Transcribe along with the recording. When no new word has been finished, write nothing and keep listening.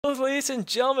Hello ladies and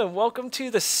gentlemen, welcome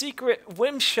to the secret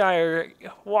Whimsyshire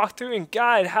walkthrough and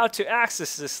guide how to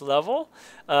access this level.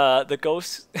 The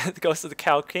ghost of the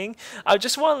Cow King. I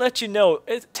just want to let you know,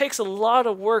 it takes a lot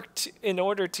of work in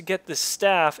order to get the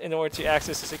staff in order to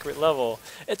access the secret level.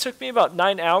 It took me about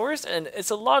 9 hours and it's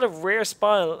a lot of rare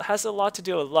spawn. It has a lot to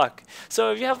do with luck.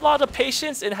 So if you have a lot of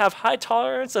patience and have high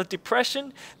tolerance of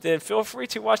depression, then feel free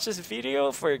to watch this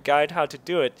video for a guide how to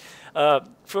do it.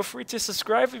 Feel free to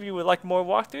subscribe if you would like more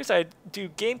walkthroughs. I do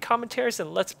game commentaries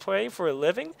and let's play for a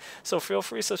living, so feel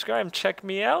free to subscribe and check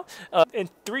me out. In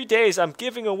 3 days, I'm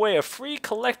giving away a free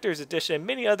collector's edition and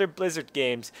many other Blizzard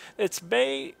games. It's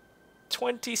May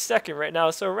 22nd right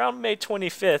now, so around May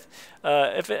 25th.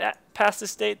 If it past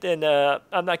this date, then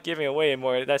I'm not giving away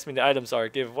anymore. That's mean the items are a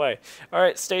giveaway.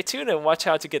 Alright, stay tuned and watch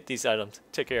how to get these items.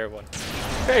 Take care, everyone.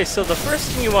 Okay, so the first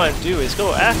thing you want to do is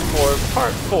go Act 4,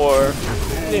 Part 4,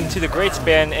 into the Great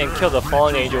Span and kill the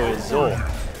fallen angel Azul.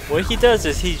 What he does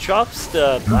is he drops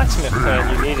the blacksmith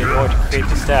plant you need in order to create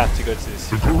the staff to go to the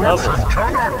secret level.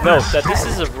 Note that this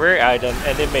is a rare item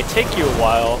and it may take you a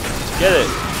while to get it.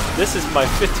 This is my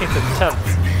 15th attempt.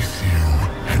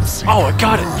 Oh, I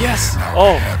got it! Yes!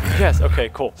 Oh, yes, okay,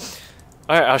 cool.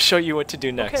 Alright, I'll show you what to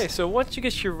do next. Okay, so once you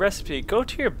get your recipe, go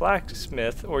to your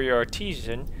blacksmith or your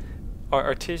artisan,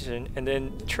 and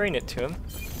then train it to him.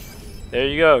 There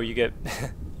you go, you get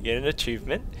you get an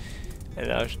achievement.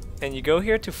 And you go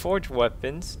here to forge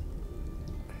weapons,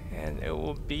 and it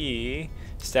will be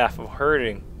Staff of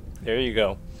Herding. There you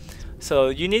go. So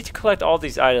you need to collect all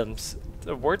these items.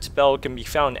 The word spell can be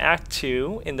found in Act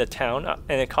 2 in the town,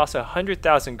 and it costs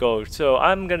 100,000 gold. So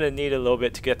I'm gonna need a little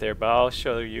bit to get there, but I'll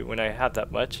show you when I have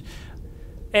that much.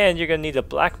 And you're gonna need a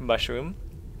black mushroom,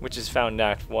 which is found in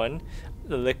Act 1,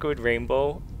 the liquid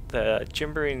rainbow, the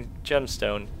gimbering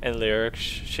gemstone, and lyric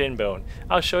shinbone.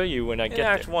 I'll show you when I get there.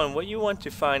 In Act 1, what you want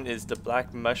to find is the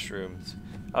black mushrooms.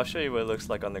 I'll show you what it looks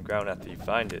like on the ground after you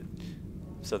find it.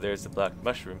 So there's the black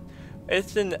mushroom.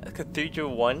 It's in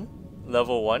Cathedral 1,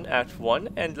 Level 1, Act 1,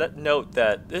 and note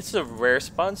that this is a rare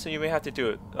spawn, so you may have to do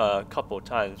it a couple of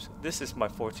times. This is my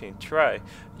 14th try.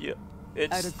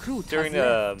 It's during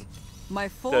the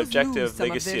objective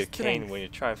Legacy of Cain when you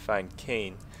try and find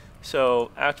Cain.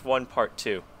 So Act 1, Part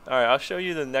 2. Alright, I'll show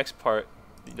you the next part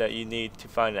that you need to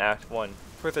find in Act 1.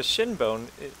 For the Shinbone,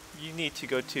 you need to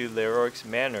go to Leoric's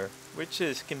Manor, which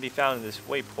can be found in this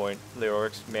waypoint,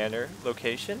 Leoric's Manor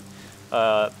location.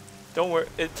 Don't worry,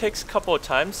 it takes a couple of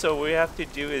times, so what you have to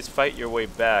do is fight your way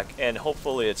back, and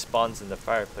hopefully it spawns in the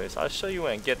fireplace. I'll show you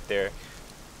when I get there,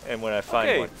 and when I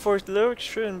find one. For Leoric's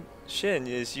Shin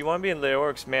is, you want to be in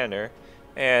Leoric's Manor,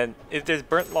 and if there's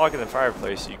burnt log in the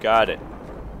fireplace, you got it.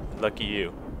 Lucky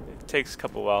you. It takes a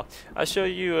couple while. I'll show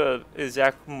you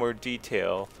exact more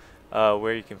detail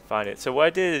where you can find it. So what I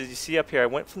did is, you see up here, I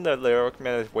went from the Leoric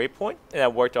Manor's waypoint, and I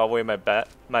worked all the way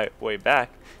my way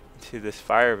back to this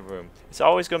fire room. It's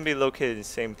always going to be located in the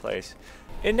same place.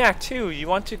 In Act 2, you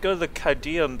want to go to the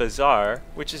Kadiam Bazaar,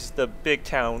 which is the big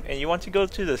town, and you want to go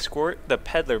to the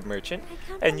peddler merchant,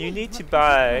 and you need to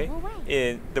buy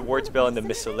in the word spell and the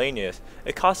miscellaneous.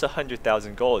 It costs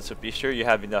 100,000 gold, so be sure you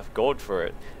have enough gold for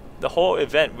it. The whole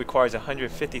event requires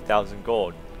 150,000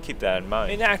 gold. Keep that in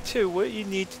mind. In Act 2, what you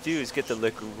need to do is get the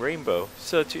liquid rainbow.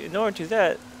 So in order to do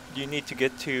that, you need to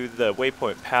get to the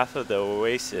waypoint Path of the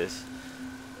Oasis.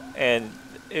 And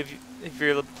if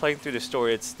you're playing through the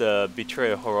story, it's the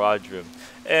Betrayal Horadrim.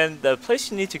 And the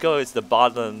place you need to go is the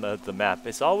bottom of the map.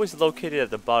 It's always located at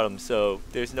the bottom, so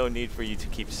there's no need for you to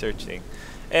keep searching.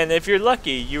 And if you're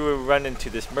lucky, you will run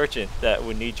into this merchant that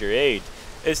would need your aid.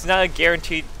 It's not a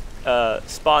guaranteed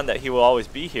spawn that he will always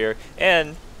be here,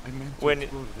 and when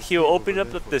he will open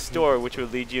up this door, which will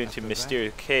lead you into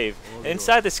Mysterious Cave. And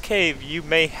inside this cave, you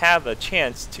may have a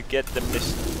chance to get the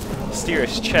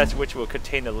mysterious chest, which will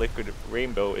contain a liquid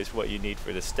rainbow, is what you need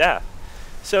for the staff.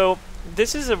 So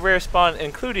this is a rare spawn,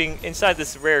 including inside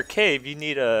this rare cave, you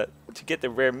need to get the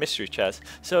rare mystery chest.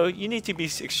 So you need to be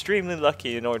extremely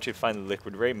lucky in order to find the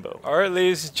liquid rainbow. Alright,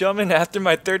 ladies and gentlemen, after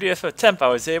my 30th attempt, I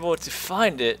was able to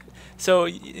find it. So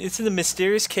it's in the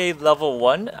Mysterious Cave Level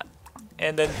 1.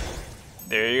 And then,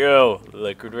 there you go,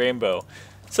 liquid rainbow.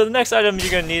 So the next item you're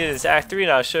going to need is Act 3,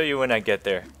 and I'll show you when I get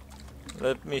there.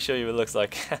 Let me show you what it looks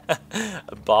like.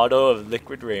 A bottle of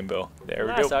liquid rainbow. There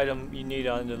we go. The last item you need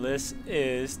on the list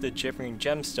is the gimbering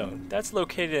gemstone. That's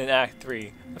located in Act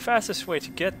 3. The fastest way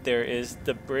to get there is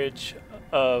the Bridge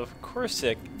of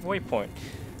Corsic waypoint.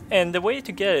 And the way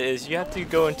to get it is you have to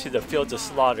go into the Fields of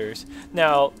Slaughters.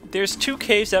 Now, there's 2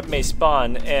 caves that may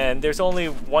spawn, and there's only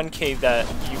 1 cave that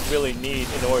you really need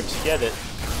in order to get it.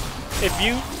 If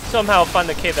you somehow find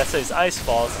the cave that says Ice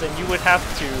Falls, then you would have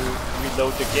to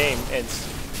reload the game and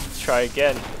try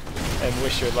again and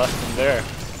wish your luck from there.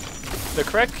 The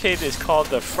correct cave is called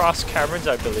the Frost Caverns,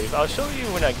 I believe. I'll show you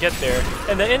when I get there.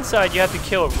 And the inside, you have to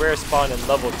kill a rare spawn in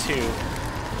level 2.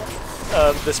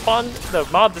 The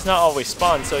mob does not always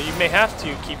spawn, so you may have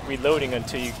to keep reloading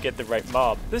until you get the right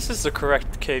mob. This is the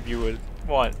correct cave you would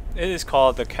want. It is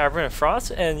called the Cavern of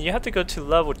Frost, and you have to go to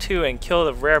level 2 and kill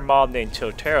the rare mob named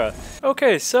Chotara.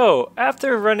 Okay, so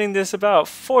after running this about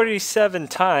 47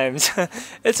 times,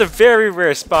 it's a very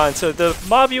rare spawn. So the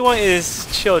mob you want is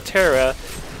Chotara,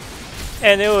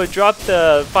 and it will drop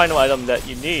the final item that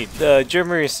you need, the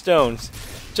Germary Stones.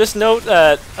 Just note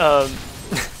that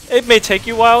it may take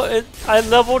you a while. I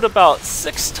leveled about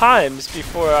 6 times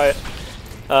before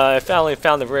I finally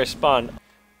found the rare spawn.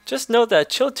 Just note that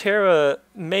Chotara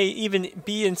may even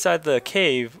be inside the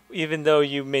cave, even though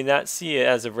you may not see it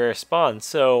as a rare spawn.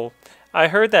 So I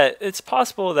heard that it's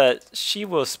possible that she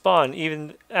will spawn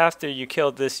even after you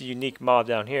kill this unique mob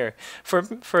down here.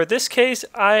 For this case,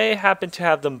 I happen to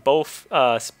have them both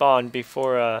spawn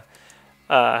before I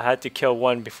had to kill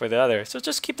one before the other. So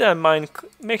just keep that in mind.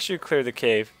 Make sure you clear the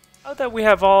cave. Now that we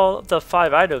have all the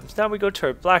 5 items, now we go to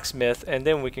our blacksmith, and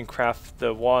then we can craft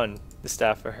the wand, the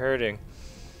staff of herding.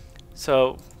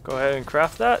 So go ahead and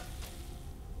craft that.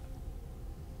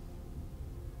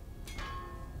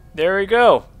 There we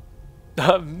go.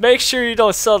 Make sure you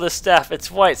don't sell the staff. It's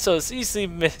white, so it's easily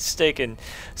mistaken.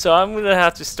 So I'm going to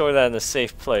have to store that in a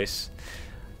safe place.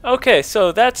 Okay,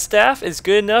 so that staff is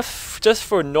good enough just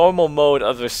for normal mode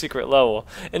of the secret level.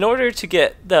 In order to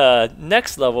get the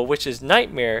next level, which is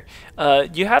Nightmare,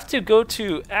 you have to go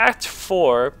to Act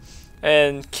 4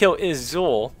 and kill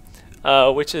Izul,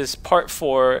 which is Part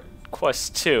 4,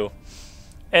 Quest 2.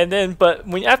 And then, but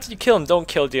after you kill him, don't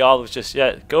kill Diablo just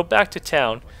yet. Go back to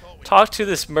town, talk to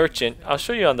this merchant. I'll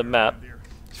show you on the map.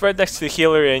 It's right next to the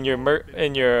healer and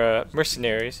your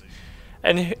mercenaries.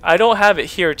 And I don't have it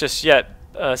here just yet,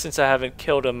 since I haven't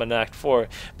killed him in Act 4.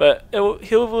 But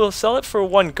he will sell it for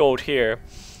 1 gold here.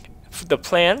 For the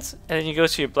plans, and then you go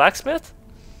to your blacksmith.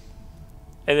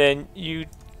 And then you,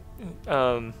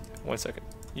 1 second.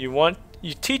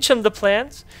 You teach him the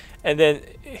plans, and then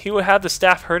he will have the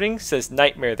staff herding. Says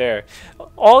Nightmare there.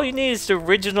 All you need is the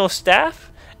original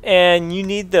staff, and you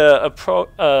need the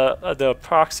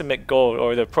approximate gold,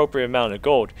 or the appropriate amount of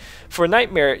gold. For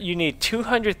Nightmare, you need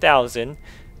 200,000.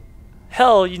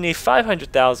 Hell, you need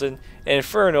 500,000. And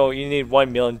Inferno, you need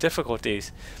 1 million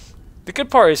difficulties. The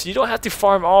good part is you don't have to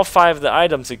farm all 5 of the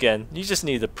items again. You just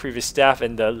need the previous staff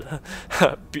and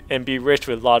and be rich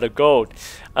with a lot of gold.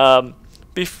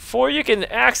 Before you can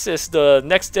access the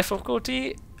next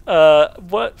difficulty,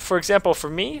 for example, for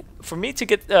me to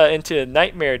get into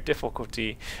Nightmare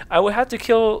difficulty, I would have to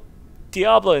kill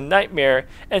Diablo in Nightmare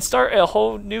and start a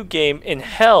whole new game in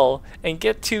Hell and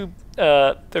get to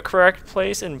the correct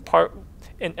place in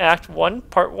Act 1,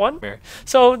 Part 1.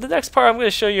 So the next part, I'm going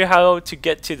to show you how to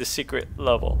get to the secret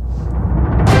level.